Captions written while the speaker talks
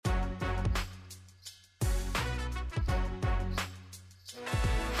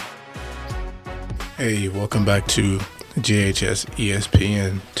Hey, welcome back to JHS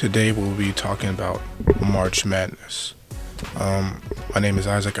ESPN. Today we'll be talking about March Madness. My name is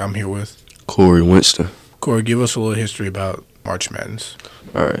Isaac. I'm here with Corey Winston. Corey. Give us a little history about March Madness.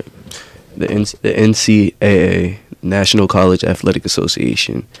 All right. The NCAA, National College Athletic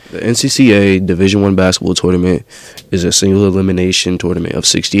Association. The NCCA Division I basketball tournament is a single elimination tournament of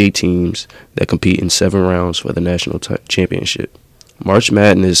 68 teams that compete in 7 rounds for the national championship. March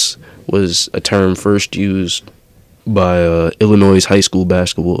Madness was a term first used by Illinois high school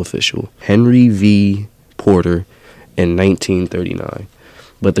basketball official Henry V. Porter in 1939.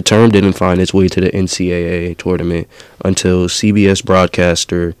 But the term didn't find its way to the NCAA tournament until CBS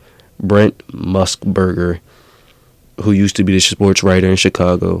broadcaster Brent Musburger, who used to be the sports writer in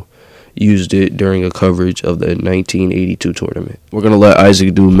Chicago, used it during a coverage of the 1982 tournament. We're going to let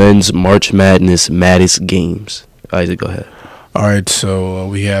Isaac do men's March Madness Maddest games. Isaac, go ahead. All right, so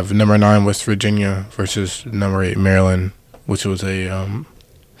we have number 9 West Virginia versus number 8 Maryland, which was a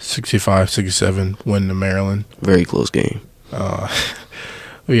 65-67 win to Maryland. Very close game.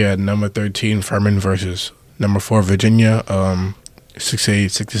 We had number 13 Furman versus number 4 Virginia,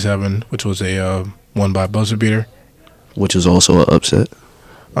 68-67, which was a won by buzzer beater. Which is also an upset.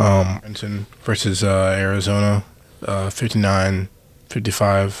 Princeton versus Arizona,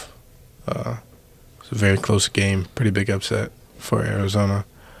 59-55. It's a very close game, pretty big upset for Arizona.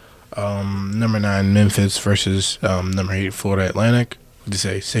 Number 9 Memphis versus number 8 Florida Atlantic, which is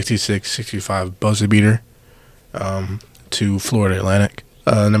a 66-65 buzzer beater to Florida Atlantic.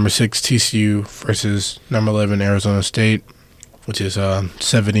 Number 6 TCU versus number 11 Arizona State, which is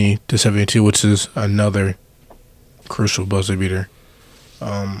 70-72, which is another crucial buzzer beater.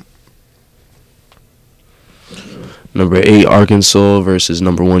 Number 8 Arkansas versus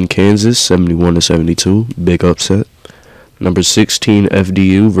number 1 Kansas, 71-72, big upset. Number 16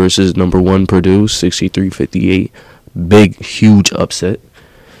 FDU versus number 1 Purdue, 63-58, big, huge upset.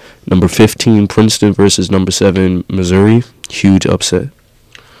 Number 15 Princeton versus number 7 Missouri, huge upset.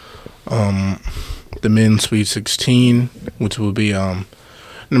 The men's Sweet 16, which will be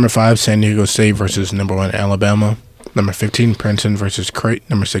number 5 San Diego State versus number 1 Alabama. Number 15 Princeton versus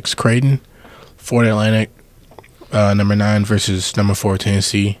number 6 Creighton. Florida Atlantic, number 9 versus number 4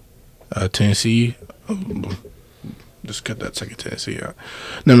 Tennessee. Just cut that second Tennessee out.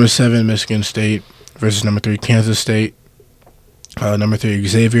 Number 7 Michigan State versus number 3 Kansas State. Number 3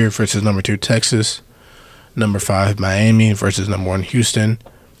 Xavier versus number 2 Texas. Number 5 Miami versus number 1 Houston.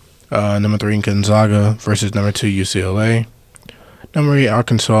 Number 3 Gonzaga versus number 2 UCLA. Number 8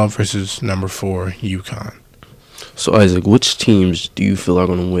 Arkansas versus number 4 UConn. So, Isaac, which teams do you feel are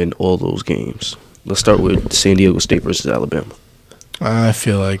going to win all those games? Let's start with San Diego State versus Alabama. I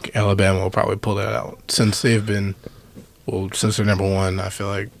feel like Alabama will probably pull that out. Since they're number 1, I feel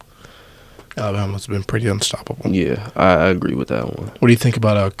like Alabama's been pretty unstoppable. Yeah, I agree with that one. What do you think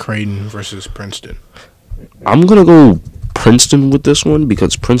about Creighton versus Princeton? I'm going to go Princeton with this one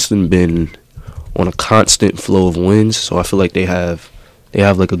because Princeton been on a constant flow of wins, so I feel like they have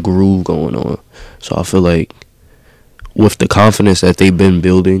like a groove going on. So I feel like with the confidence that they've been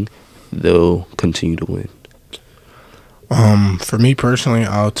building, they'll continue to win. For me personally,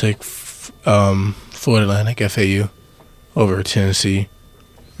 I'll take Florida Atlantic FAU over Tennessee.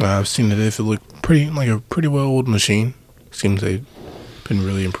 I've seen that they look a pretty well-oiled machine. Seems they've been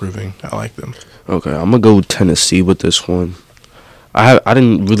really improving. I like them. Okay, I'm gonna go Tennessee with this one. I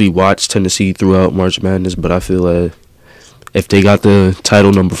didn't really watch Tennessee throughout March Madness, but I feel like if they got the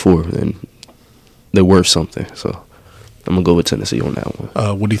title number 4, then they're worth something. So I'm gonna go with Tennessee on that one.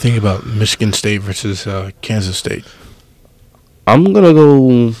 What do you think about Michigan State versus Kansas State? I'm gonna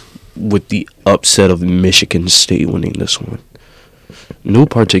go with the upset of Michigan State winning this one. No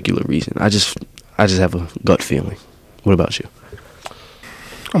particular reason. I just have a gut feeling. What about you?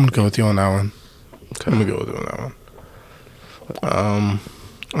 I'm gonna go with you on that one. Okay. I'm gonna go with you on that one.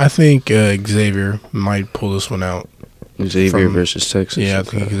 I think Xavier might pull this one out. Xavier versus Texas. Yeah, I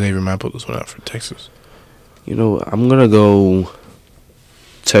think Xavier might pull this one out for Texas. You know, I'm gonna go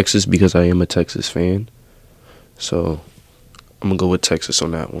Texas because I am a Texas fan. So I'm gonna go with Texas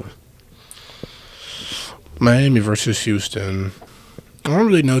on that one. Miami versus Houston. I don't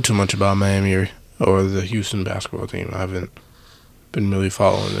really know too much about Miami or the Houston basketball team. I haven't been really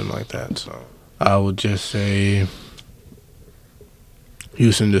following them like that, so I would just say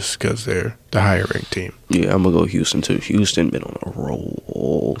Houston just because they're the higher ranked team. Yeah, I'm gonna go Houston too. Houston been on a roll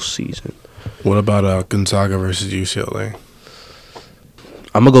all season. What about Gonzaga versus UCLA?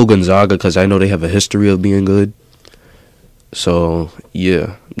 I'm gonna go Gonzaga because I know they have a history of being good. So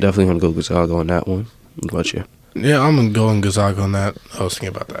yeah, definitely gonna go Gonzaga on that one. What about you? Yeah, I'm going Gonzaga on that. I was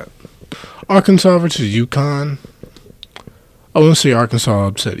thinking about that. Arkansas versus UConn. I want to say Arkansas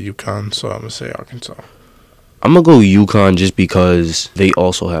upset UConn, so I'm going to say Arkansas. I'm going to go UConn just because they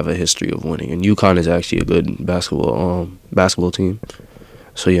also have a history of winning. And UConn is actually a good basketball team.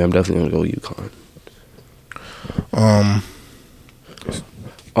 So, yeah, I'm definitely going to go UConn.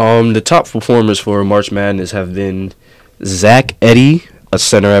 The top performers for March Madness have been Zach Edey, a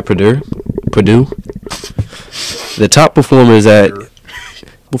center at Purdue. The top performers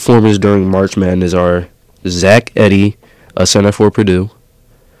during March Madness are Zach Edey, a center for Purdue,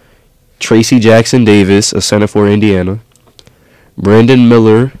 Tracy Jackson Davis, a center for Indiana, Brandon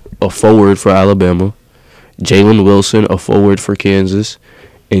Miller, a forward for Alabama, Jalen Wilson, a forward for Kansas,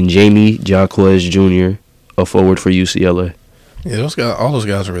 and Jamie Jaquez Jr., a forward for UCLA. Yeah, all those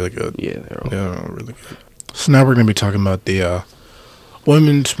guys are really good. Yeah, they're all really good. So now we're going to be talking about the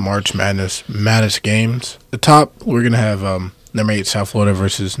Women's March Madness games. The top, we're going to have number 8 South Florida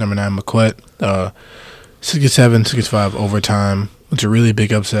versus number 9 Marquette. 67-65 overtime. It's a really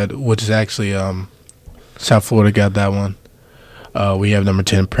big upset, which is actually South Florida got that one. We have number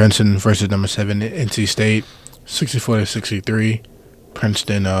 10 Princeton versus number 7 NC State. 64-63.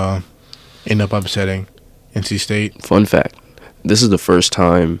 Princeton end up upsetting NC State. Fun fact, this is the first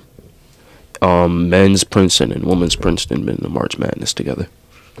time men's Princeton and women's Princeton been in the March Madness together.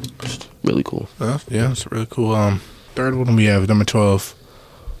 Really cool. Yeah, it's really cool. Third one, we have number 12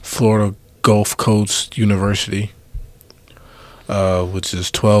 Florida Gulf Coast University, which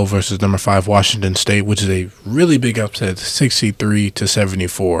is 12 versus number 5 Washington State, which is a really big upset,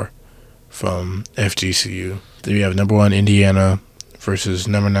 63-74 from FGCU. Then we have number 1 Indiana versus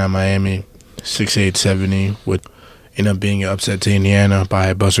number 9 Miami, 68-70, which ended up being an upset to Indiana by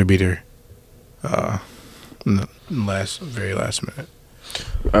a buzzer beater in the very last minute.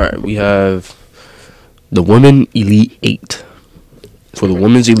 All right, we have the Women Elite 8. For the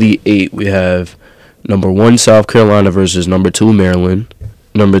Women's Elite 8, we have number 1 South Carolina versus number 2 Maryland,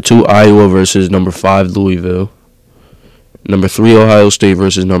 number 2 Iowa versus number 5 Louisville, number 3 Ohio State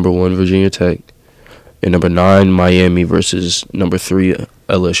versus number 1 Virginia Tech, and number 9 Miami versus number 3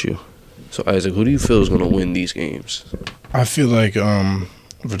 LSU. So, Isaac, who do you feel is going to win these games? I feel like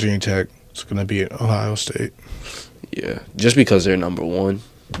Virginia Tech is going to beat Ohio State. Yeah, just because they're number 1.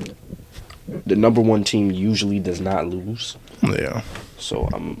 The number 1 team usually does not lose. Yeah. So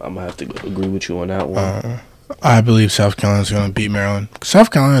I'm going to have to agree with you on that one. I believe South Carolina's going to beat Maryland. South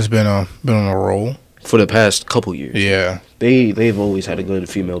Carolina's been on a roll. For the past couple years. Yeah. They've always had a good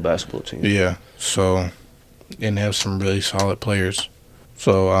female basketball team. Yeah. So, and they have some really solid players.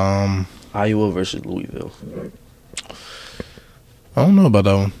 So, Iowa versus Louisville. I don't know about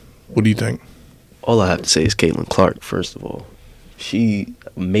that one. What do you think? All I have to say is Caitlin Clark, first of all. She,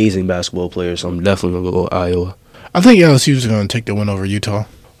 amazing basketball player, so I'm definitely going to go with Iowa. I think LSU is going to take the win over Utah.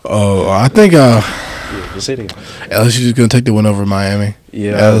 Oh, I think just say it again. LSU is going to take the win over Miami.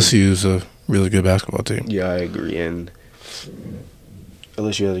 Yeah. LSU is a really good basketball team. Yeah, I agree. And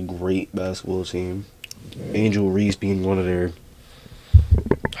LSU has a great basketball team. Angel Reese being one of their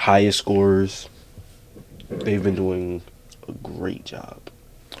highest scorers. They've been doing a great job.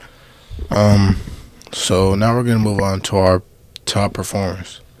 So now we're going to move on to our top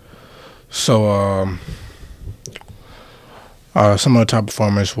performers. So, some of the top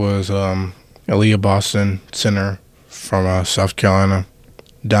performers was Aaliyah Boston, center from South Carolina.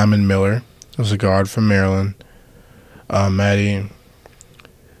 Diamond Miller was a guard from Maryland. Maddie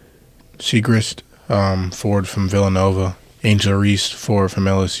Segrist, forward from Villanova. Angel Reese, forward from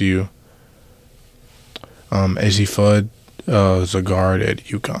LSU. Izzy Fudd is a guard at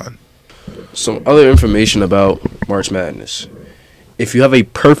UConn. Some other information about March Madness. If you have a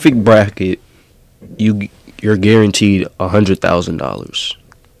perfect bracket, you're guaranteed $100,000.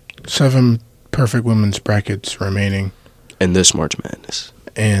 7 perfect women's brackets remaining in this March Madness.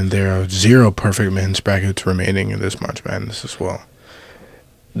 And there are 0 perfect men's brackets remaining in this March Madness as well.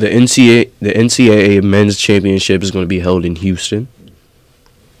 The NCAA Men's Championship is going to be held in Houston.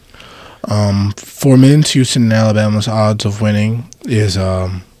 For men's, Houston and Alabama's odds of winning is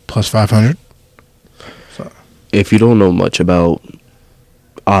plus 500. So. If you don't know much about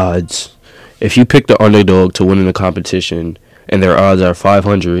odds, if you pick the underdog to win in the competition and their odds are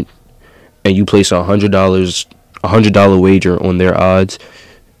 500, and you place $100 wager on their odds,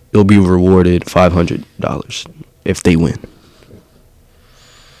 you'll be rewarded $500 if they win.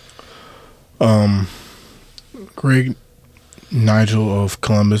 Greg Nigel of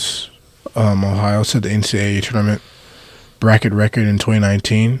Columbus, Ohio, set the NCAA tournament bracket record in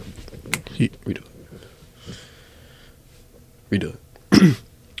 2019. Redo it.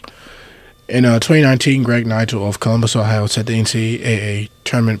 In 2019, Greg Nigel of Columbus, Ohio, set the NCAA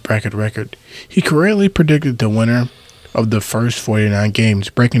tournament bracket record. He correctly predicted the winner of the first 49 games,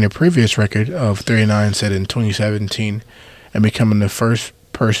 breaking the previous record of 39 set in 2017 and becoming the first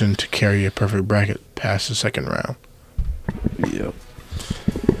person to carry a perfect bracket past the second round. Yep.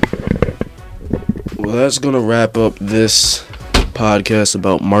 Well, that's going to wrap up this podcast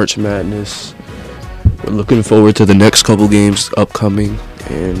about March Madness. We're looking forward to the next couple games upcoming,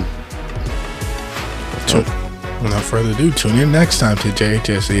 and without further ado, tune in next time to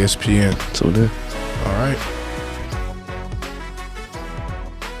JHS ESPN. So then. All right.